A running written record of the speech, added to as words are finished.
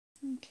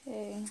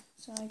Okay,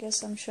 so I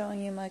guess I'm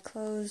showing you my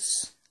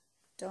clothes.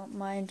 Don't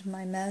mind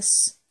my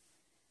mess.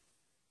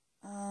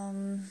 I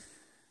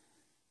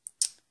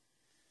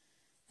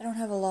don't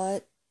have a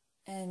lot,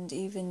 and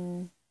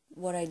even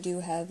what I do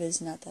have is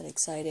not that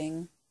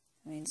exciting.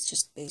 I mean, it's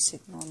just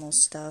basic, normal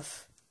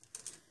stuff.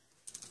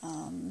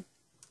 A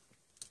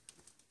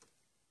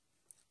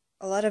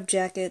lot of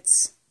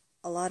jackets,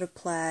 a lot of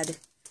plaid,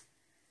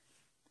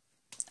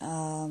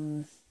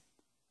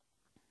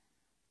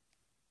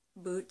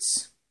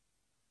 boots.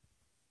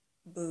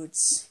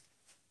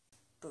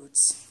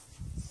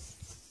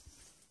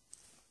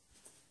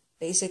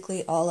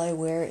 Basically, all I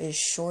wear is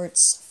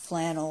shorts,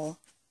 flannel,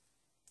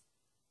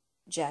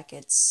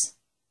 jackets.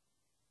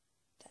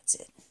 That's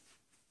it.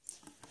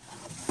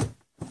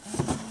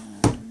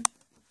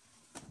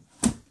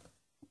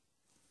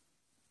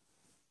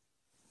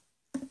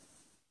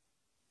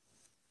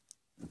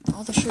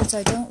 All the shirts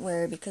I don't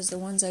wear because the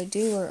ones I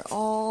do are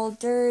all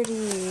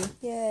dirty.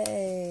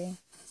 Yay!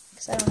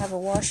 Because I don't have a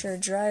washer or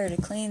dryer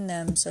to clean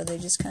them, so they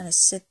just kind of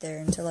sit there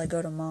until I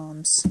go to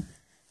Mom's.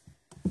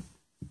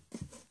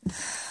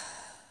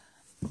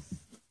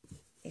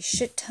 A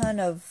shit ton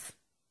of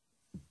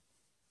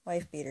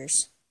wife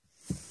beaters.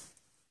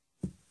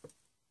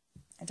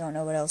 I don't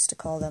know what else to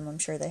call them. I'm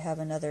sure they have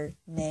another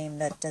name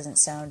that doesn't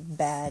sound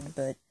bad,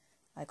 but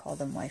I call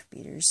them wife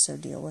beaters, so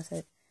deal with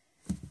it.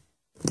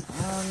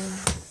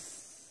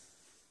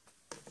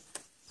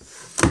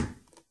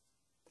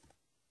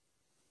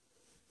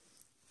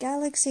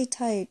 Galaxy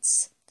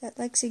tights that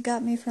Lexi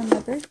got me for my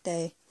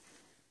birthday.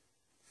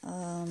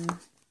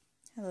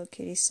 Hello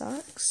Kitty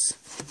socks.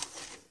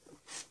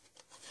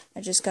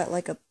 I just got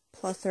like a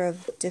plethora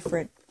of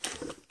different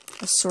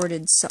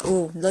assorted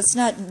oh, let's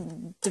not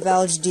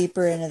divulge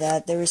deeper into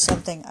that. There was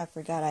something I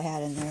forgot I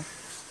had in there.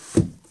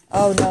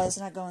 Oh no, it's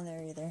not going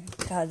there either.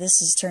 God,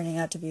 this is turning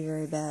out to be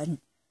very bad.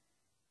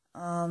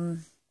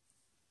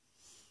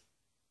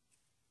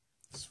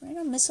 Just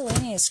random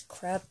miscellaneous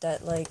crap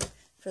that, like,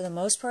 for the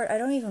most part, I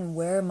don't even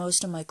wear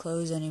most of my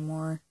clothes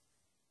anymore.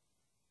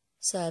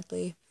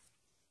 Sadly.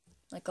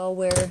 Like, I'll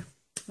wear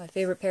my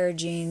favorite pair of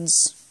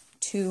jeans,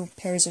 2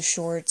 pairs of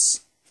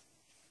shorts,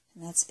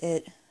 and that's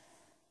it.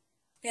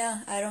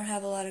 Yeah, I don't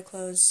have a lot of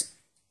clothes.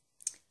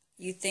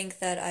 You'd think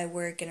that I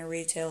work in a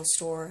retail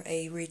store,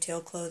 a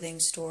retail clothing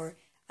store,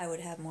 I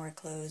would have more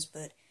clothes,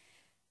 but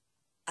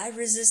I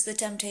resist the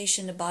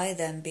temptation to buy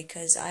them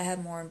because I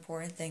have more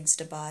important things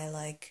to buy,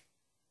 like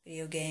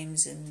video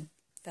games and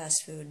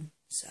fast food.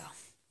 So,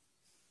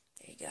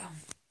 there you go.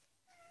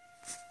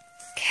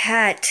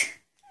 Cat.